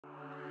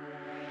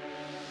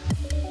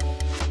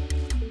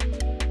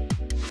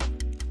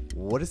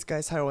What is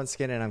guys, HyRoolLegend once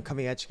again, and I'm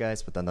coming at you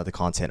guys with another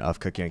content of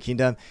Cookie Run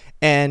Kingdom.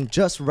 And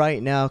just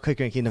right now,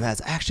 Cookie Run Kingdom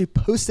has actually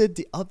posted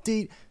the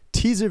update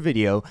teaser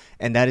video,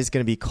 and that is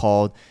going to be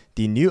called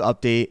the new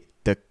update,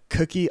 the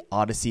Cookie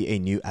Odyssey, a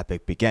new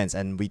epic begins.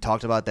 And we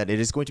talked about that it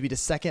is going to be the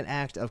second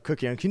act of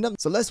Cookie Run Kingdom.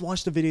 So let's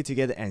watch the video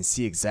together and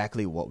see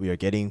exactly what we are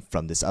getting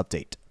from this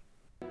update.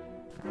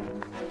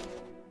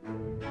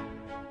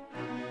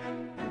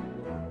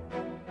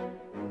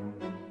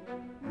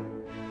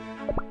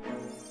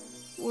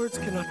 Words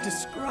cannot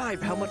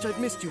describe how much I've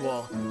missed you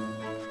all.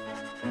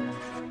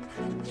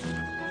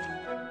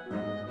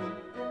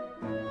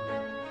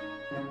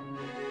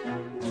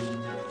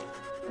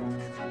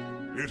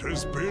 It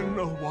has been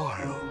a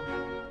while.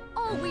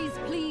 Always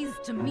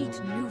pleased to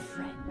meet new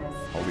friends.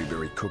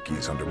 Wildberry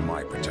cookies under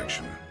my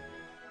protection.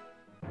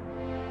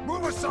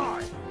 Move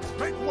aside!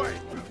 Make way!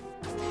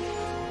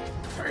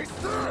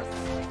 Taste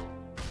this!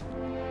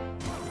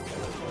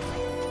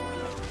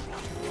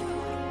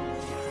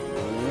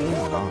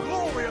 For the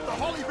glory of the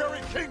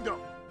Wildberry Kingdom!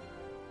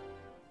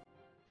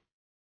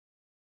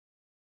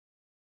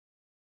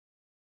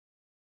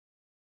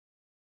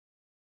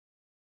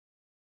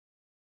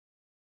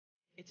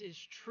 It is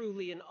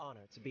truly an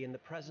honor to be in the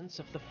presence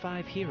of the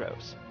 5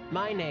 heroes.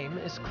 My name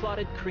is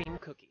Clotted-Cream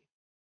Cookie,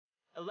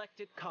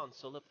 elected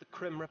consul of the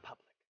Crim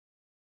Republic.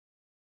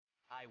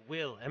 I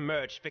will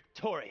emerge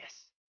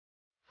victorious.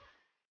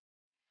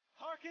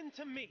 Hearken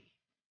to me.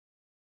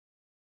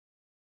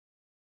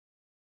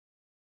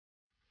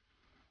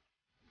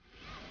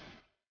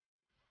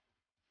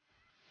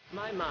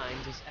 My mind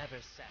is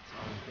ever set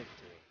on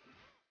victory.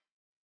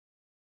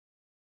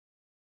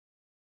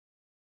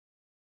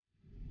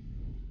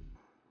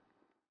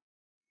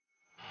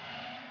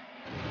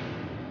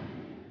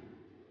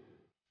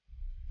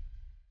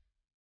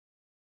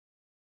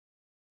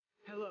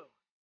 Hello,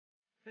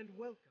 and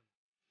welcome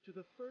to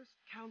the first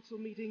council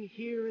meeting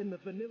here in the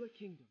Vanilla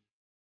Kingdom.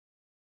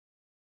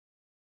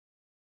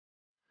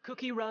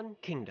 Cookie Run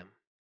Kingdom.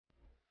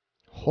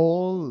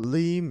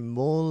 Holy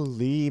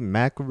moly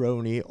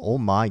macaroni, oh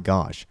my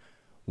gosh.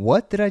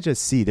 What did I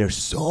just see? There's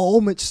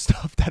so much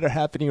stuff that are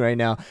happening right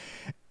now.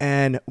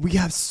 And we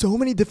have so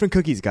many different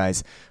cookies,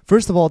 guys.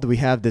 First of all, we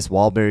have this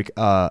Wildberry.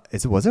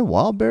 Was it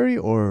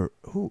Wildberry or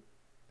who?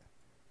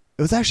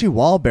 It was actually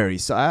Wildberry.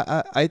 So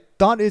I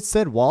thought it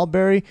said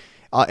Wildberry.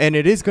 And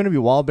it is going to be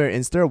Wildberry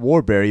instead of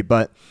Warberry.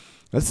 But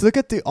let's look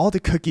at all the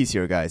cookies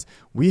here, guys.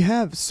 We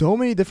have so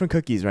many different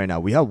cookies right now.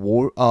 We have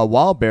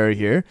Wildberry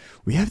here.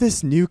 We have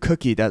this new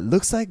cookie that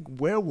looks like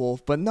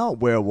werewolf, but not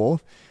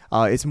werewolf.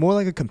 It's more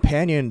like a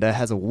companion that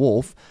has a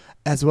wolf.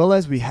 As well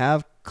as we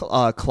have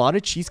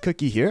clotted cheese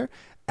cookie here.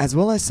 As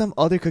well as some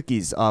other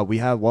cookies. We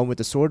have one with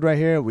the sword right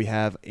here. We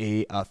have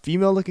a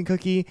female-looking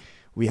cookie.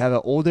 We have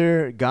an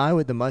older guy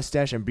with the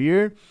mustache and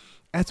beard.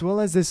 As well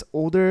as this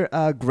older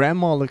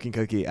grandma-looking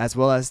cookie, as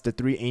well as the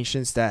 3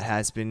 ancients that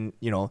has been,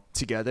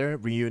 together,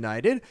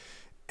 reunited.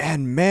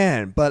 And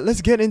man, but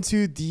let's get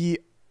into the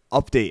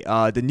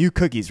update, the new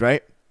cookies,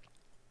 right?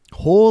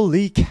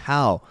 Holy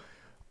cow.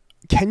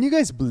 Can you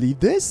guys believe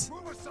this?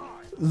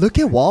 Look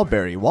at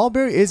Wildberry.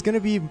 Wildberry is going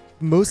to be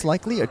most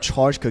likely a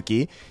charged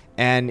cookie.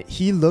 And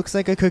he looks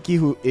like a cookie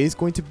who is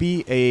going to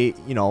be a,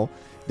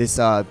 this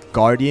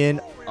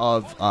guardian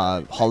of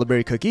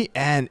Wildberry cookie.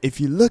 And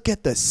if you look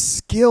at the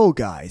skill,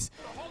 guys,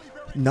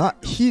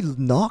 he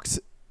knocks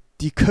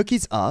the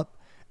cookies up,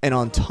 and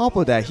on top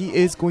of that he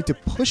is going to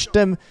push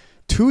them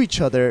to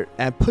each other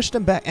and push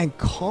them back and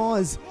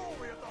cause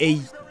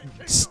a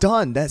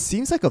stun that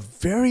seems like a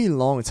very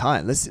long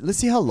time. Let's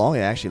see how long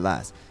it actually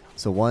lasts.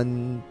 So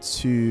around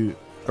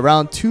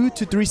 2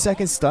 to 3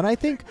 seconds stun, I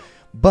think.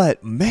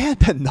 But man,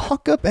 the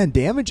knockup and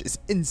damage is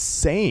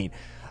insane.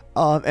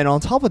 And on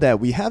top of that,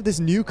 we have this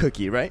new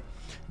cookie, right?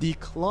 The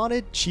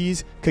Clotted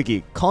Cheese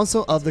Cookie,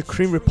 Consul of the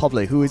Crim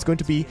Republic, who is going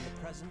to be,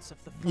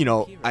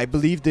 I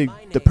believe the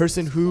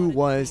person who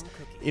was,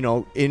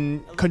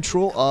 in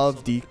control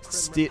of the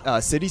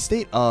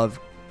city-state of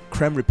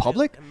Crim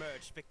Republic.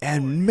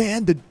 And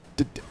man,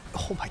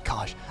 oh my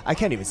gosh, I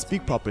can't even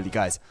speak properly,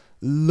 guys.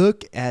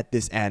 Look at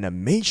this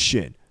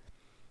animation.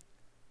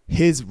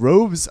 His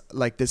robes,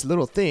 like this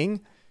little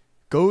thing,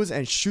 goes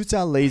and shoots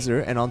out laser,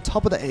 and on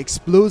top of that, it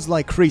explodes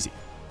like crazy.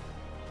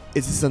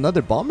 Is this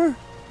another bomber?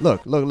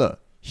 Look, look,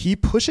 look. He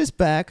pushes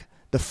back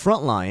the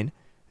front line.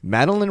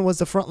 Madeline was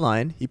the front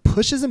line. He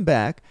pushes him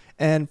back,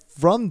 and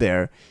from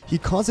there, he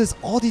causes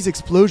all these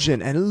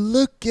explosions. And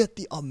look at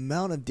the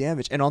amount of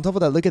damage. And on top of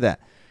that, look at that.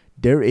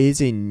 There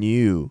is a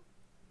new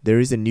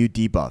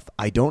debuff.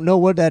 I don't know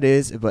what that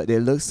is, but it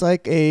looks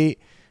like a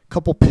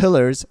couple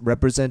pillars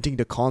representing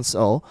the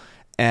console.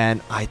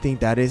 And I think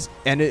that is,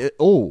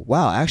 oh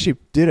wow, actually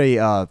did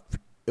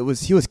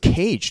he was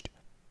caged.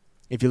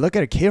 If you look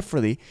at it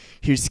carefully,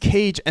 he's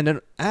caged, and then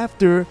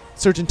after a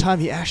certain time,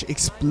 he actually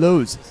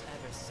explodes.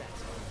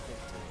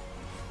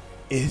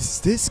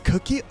 Is this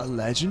cookie a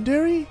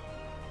legendary?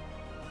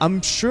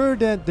 I'm sure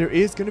that there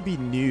is going to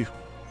be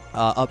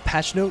a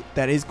patch note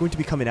that is going to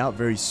be coming out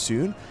very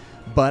soon.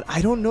 But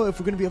I don't know if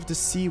we're going to be able to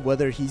see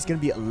whether he's going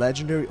to be a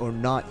legendary or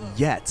not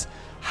yet.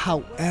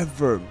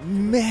 However,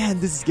 man,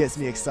 this gets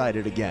me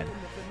excited again.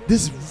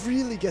 This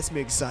really gets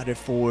me excited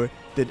for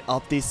the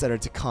updates that are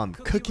to come.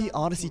 Cookie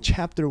Odyssey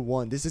Chapter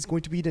 1. This is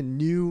going to be the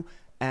new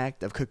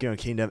act of Cookie Run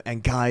Kingdom.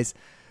 And guys,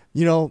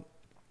 you know,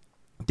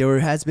 there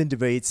has been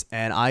debates,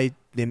 and I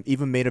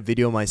even made a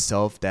video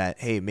myself that,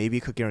 hey,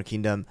 maybe Cookie Run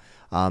Kingdom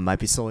might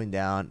be slowing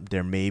down.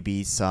 There may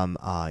be some,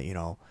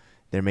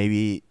 there may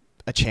be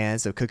a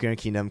chance of Cookie Run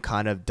Kingdom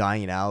kind of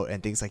dying out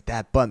and things like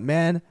that. But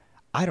man,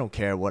 I don't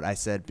care what I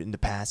said in the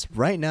past.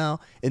 Right now,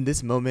 in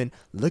this moment,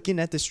 looking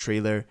at this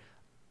trailer,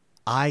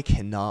 I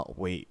cannot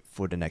wait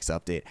for the next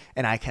update,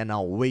 and I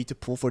cannot wait to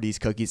pull for these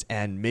cookies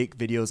and make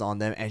videos on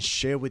them and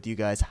share with you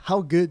guys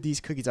how good these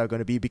cookies are going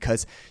to be,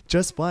 because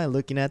just by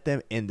looking at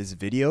them in this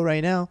video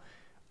right now,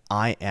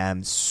 I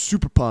am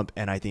super pumped,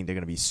 and I think they're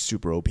going to be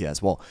super OP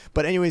as well.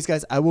 But anyways,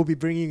 guys, I will be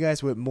bringing you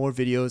guys with more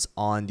videos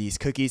on these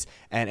cookies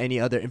and any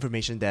other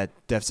information that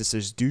Dev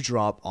Sisters do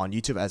drop on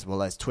YouTube as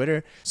well as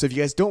Twitter. So if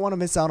you guys don't want to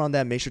miss out on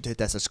that, make sure to hit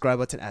that subscribe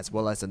button as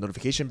well as the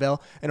notification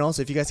bell. And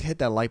also, if you guys hit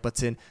that like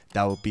button,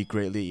 that would be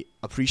greatly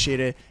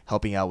appreciated,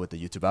 helping out with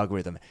the YouTube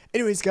algorithm.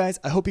 Anyways,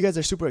 guys, I hope you guys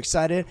are super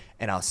excited,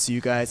 and I'll see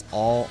you guys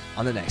all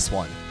on the next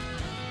one.